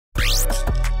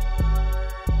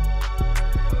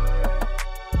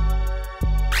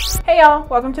Hey y'all,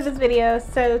 welcome to this video.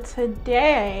 So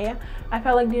today I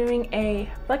felt like doing a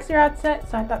flexi rod set,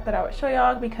 so I thought that I would show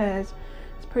y'all because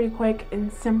it's pretty quick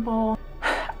and simple.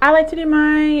 I like to do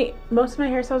most of my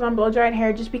hairstyles on blow dried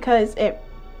hair just because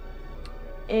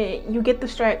you get the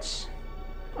stretch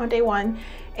on day one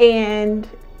and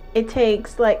it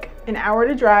takes like an hour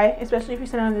to dry, especially if you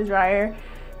sit on the dryer,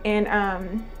 and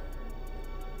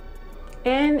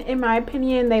in my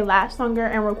opinion they last longer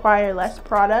and require less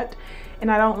product, and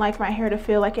I don't like my hair to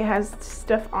feel like it has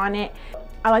stuff on it.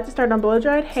 I like to start on blow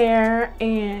dried hair,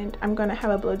 and I'm gonna have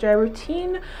a blow dry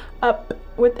routine up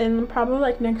within probably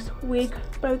like next week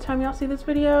by the time y'all see this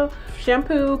video.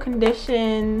 Shampoo,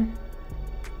 condition,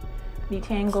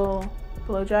 detangle,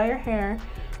 blow dry your hair,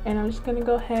 and I'm just gonna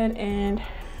go ahead and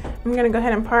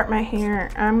part my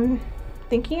hair. I'm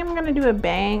thinking I'm gonna do a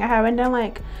bang. I haven't done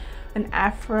like an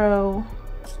afro,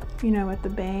 you know, with the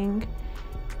bang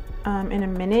in a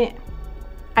minute.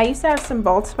 I used to have some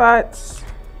bald spots.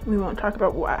 We won't talk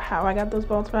about how I got those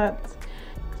bald spots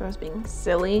because I was being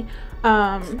silly,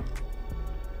 and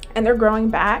they're growing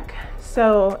back,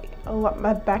 so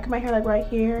my back of my hair, like right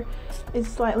here, is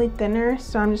slightly thinner,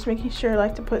 so I'm just making sure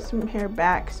like to put some hair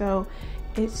back so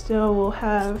it still will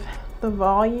have the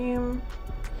volume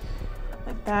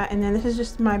like that. And then this is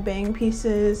just my bang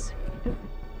pieces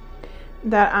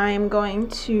that I am going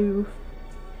to,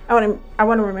 I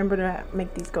want to remember to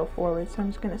make these go forward, so I'm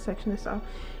just going to section this off.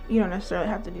 You don't necessarily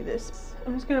have to do this.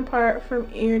 I'm just going to part from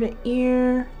ear to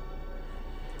ear.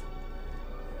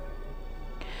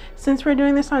 Since we're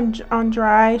doing this on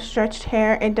dry stretched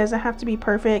hair, it doesn't have to be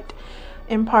perfect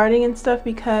in parting and stuff,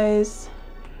 because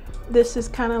this is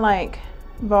kind of like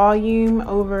volume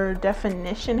over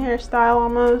definition hairstyle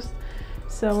almost,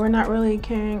 so we're not really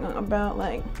caring about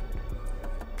like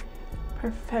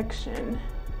perfection.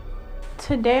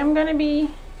 Today I'm going to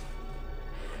be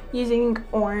using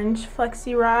orange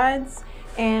flexi rods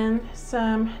and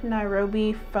some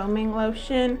Nairobi foaming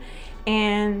lotion,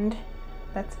 and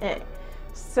that's it.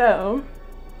 So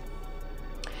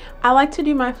I like to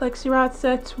do my flexi rod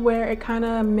sets where it kind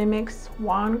of mimics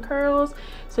wand curls,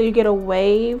 so you get a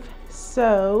wave.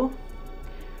 So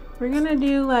we're gonna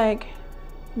do like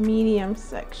medium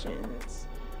sections.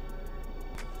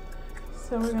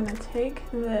 So we're gonna take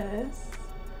this,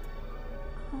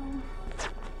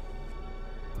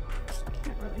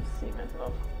 can't really see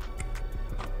myself,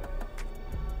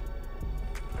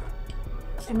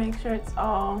 and make sure it's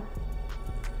all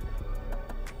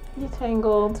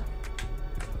detangled.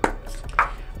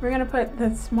 We're gonna put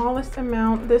the smallest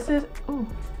amount. This is, ooh,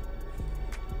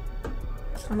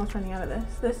 almost running out of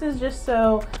this. This is just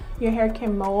so your hair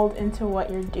can mold into what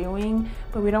you're doing,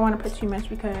 but we don't want to put too much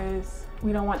because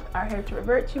we don't want our hair to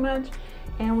revert too much,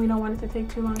 and we don't want it to take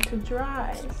too long to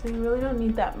dry. So you really don't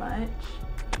need that much,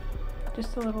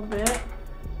 just a little bit.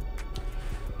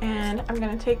 And I'm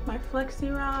gonna take my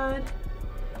flexi rod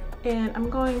and I'm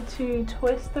going to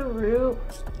twist the root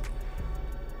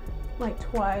like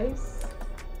twice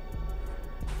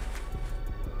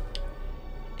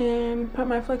and put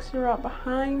my flexi rod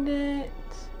behind it.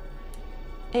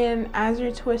 And as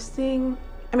you're twisting,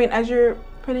 as you're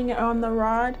putting it on the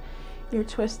rod, you're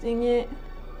twisting it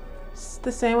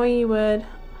the same way you would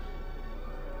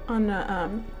on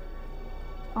a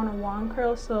wand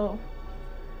curl. So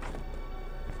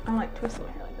I'm like twisting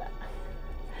my hair like that.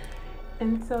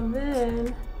 And so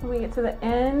then when we get to the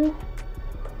end,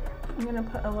 I'm gonna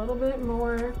put a little bit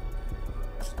more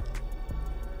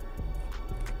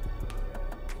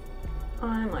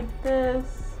on like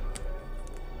this.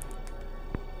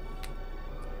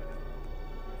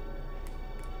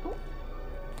 Oh,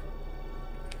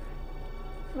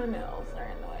 my nails are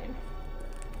in the way.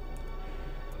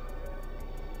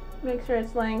 Make sure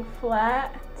it's laying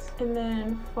flat, and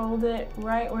then fold it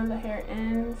right where the hair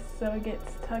ends so it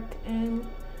gets tucked in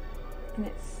and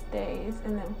it stays,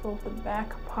 and then fold the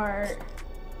back part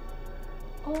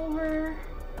over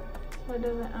so it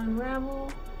doesn't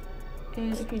unravel.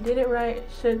 And if you did it right, it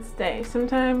should stay.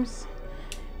 Sometimes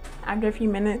after a few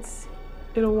minutes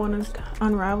it'll want to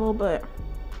unravel, but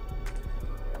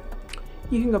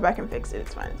you can go back and fix it.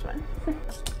 It's fine, it's fine.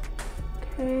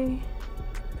 Okay,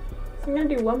 so I'm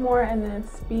gonna do one more and then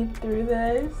speed through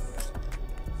this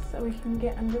so we can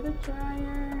get under the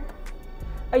dryer.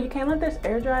 Oh, you can't let this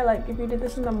air dry. Like if you did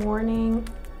this in the morning,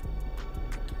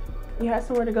 you had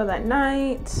somewhere to go that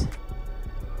night,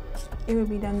 it would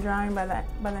be done drying by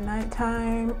the night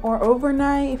time, or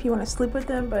overnight if you want to sleep with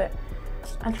them. But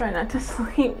I try not to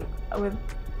sleep with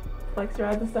flexi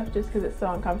rods and stuff just because it's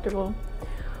so uncomfortable.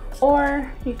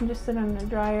 Or you can just sit on the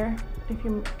dryer if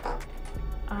you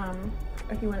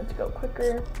want it to go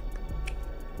quicker.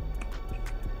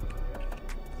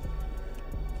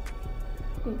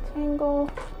 detangle,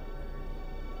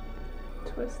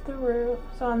 twist the root.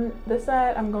 So on this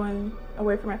side, I'm going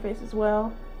away from my face as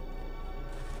well.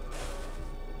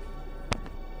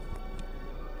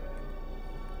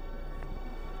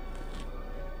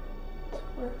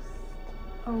 Twist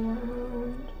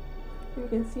around. You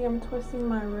can see I'm twisting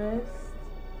my wrist.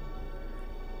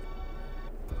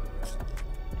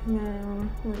 And then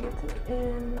when we get to the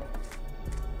end,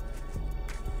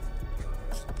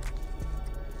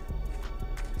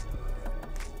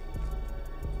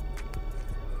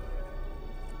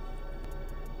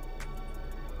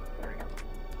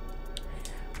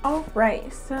 all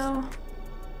right, so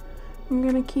I'm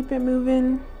gonna keep it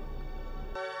moving.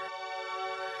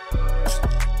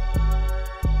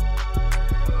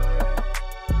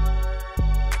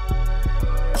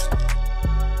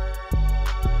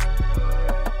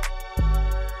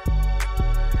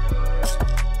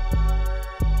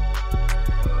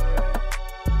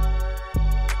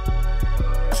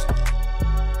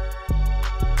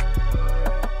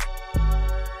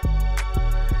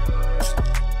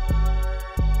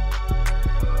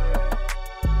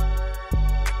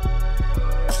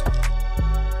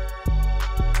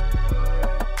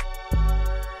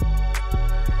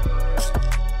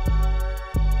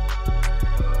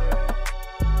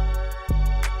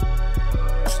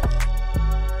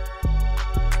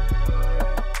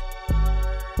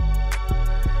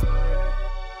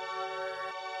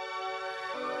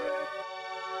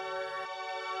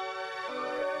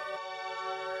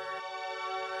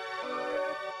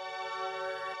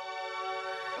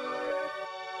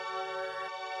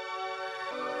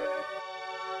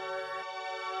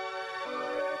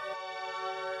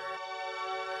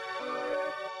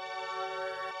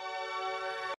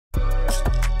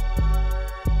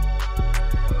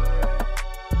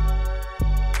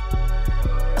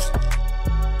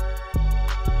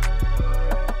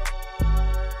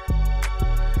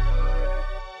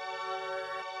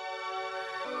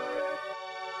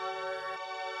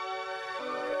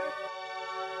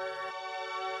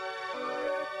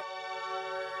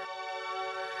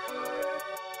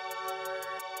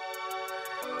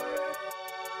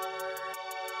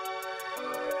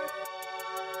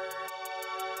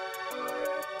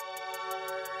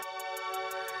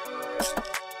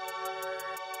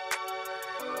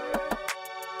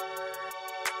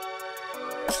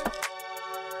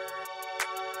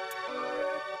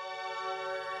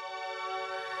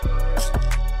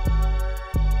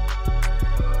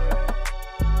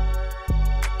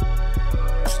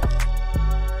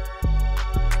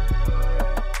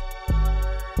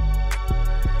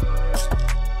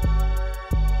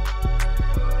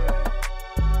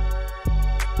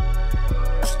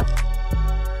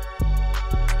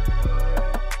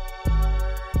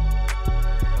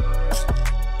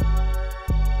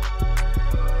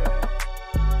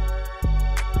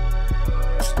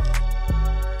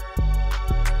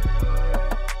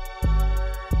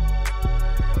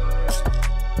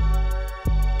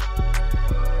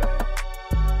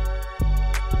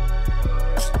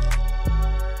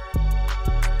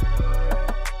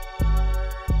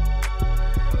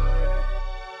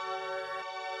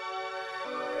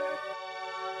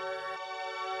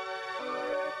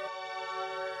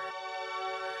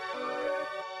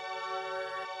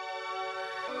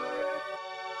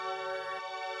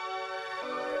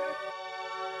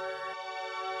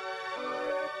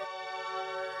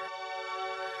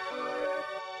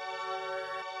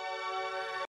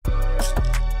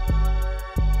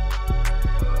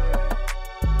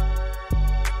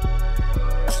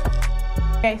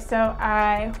 Okay, so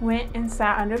I went and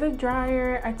sat under the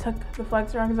dryer. I took the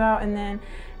flex rugs out and then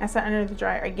I sat under the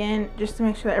dryer again just to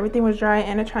make sure that everything was dry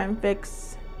and to try and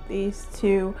fix these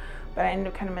two, but I ended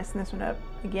up kind of messing this one up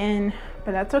again,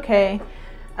 but that's okay.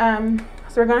 So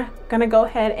we're gonna go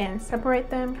ahead and separate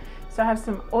them. So I have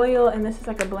some oil, and this is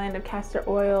like a blend of castor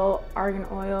oil, argan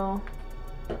oil,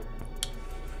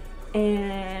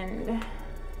 and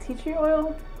tea tree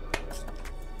oil.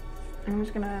 I'm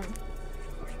just gonna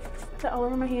put that all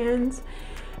over my hands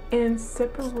and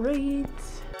separate.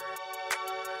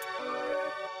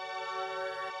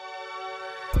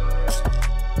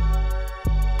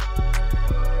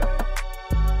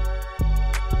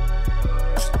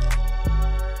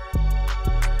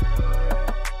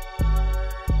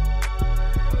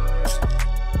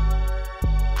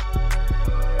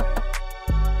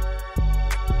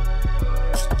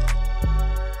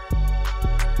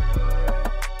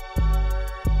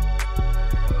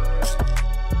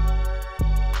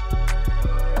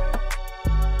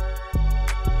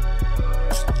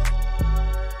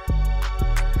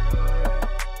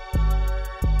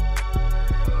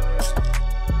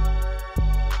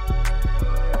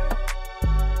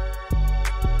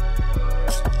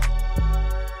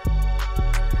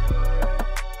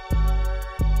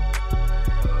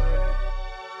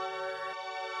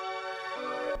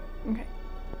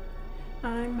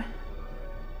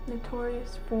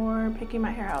 notorious for picking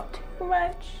my hair out too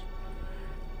much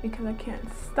because I can't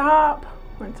stop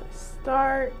once I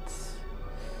start.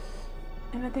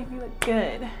 And I think we look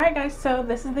good. Alright guys, so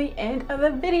this is the end of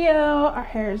the video. Our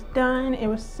hair is done. It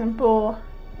was simple,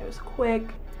 it was quick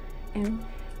and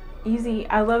easy.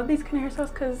 I love these kind of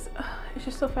hairstyles because it's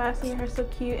just so fast and your hair's so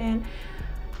cute. And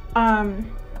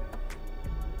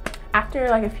after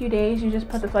like a few days, you just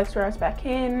put the flexi rods back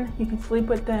in. You can sleep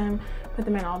with them, put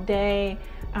them in all day,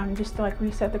 just to like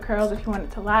reset the curls if you want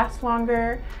it to last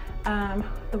longer.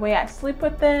 The way I sleep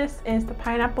with this is the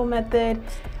pineapple method.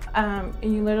 And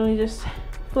you literally just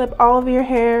flip all of your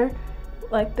hair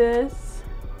like this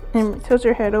and tilt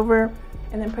your head over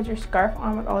and then put your scarf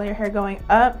on with all your hair going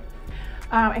up.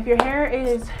 If your hair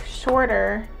is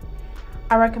shorter,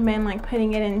 I recommend like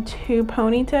putting it in 2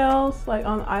 ponytails like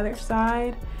on either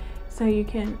side so you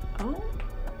can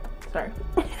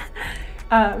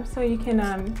so you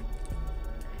can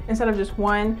instead of just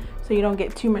one, so you don't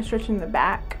get too much stretch in the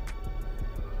back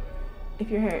if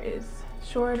your hair is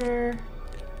shorter.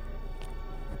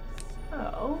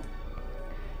 So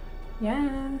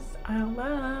yes, I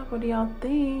love. What do y'all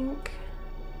think?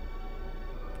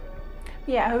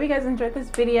 Yeah, I hope you guys enjoyed this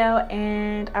video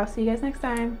and I'll see you guys next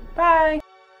time. Bye.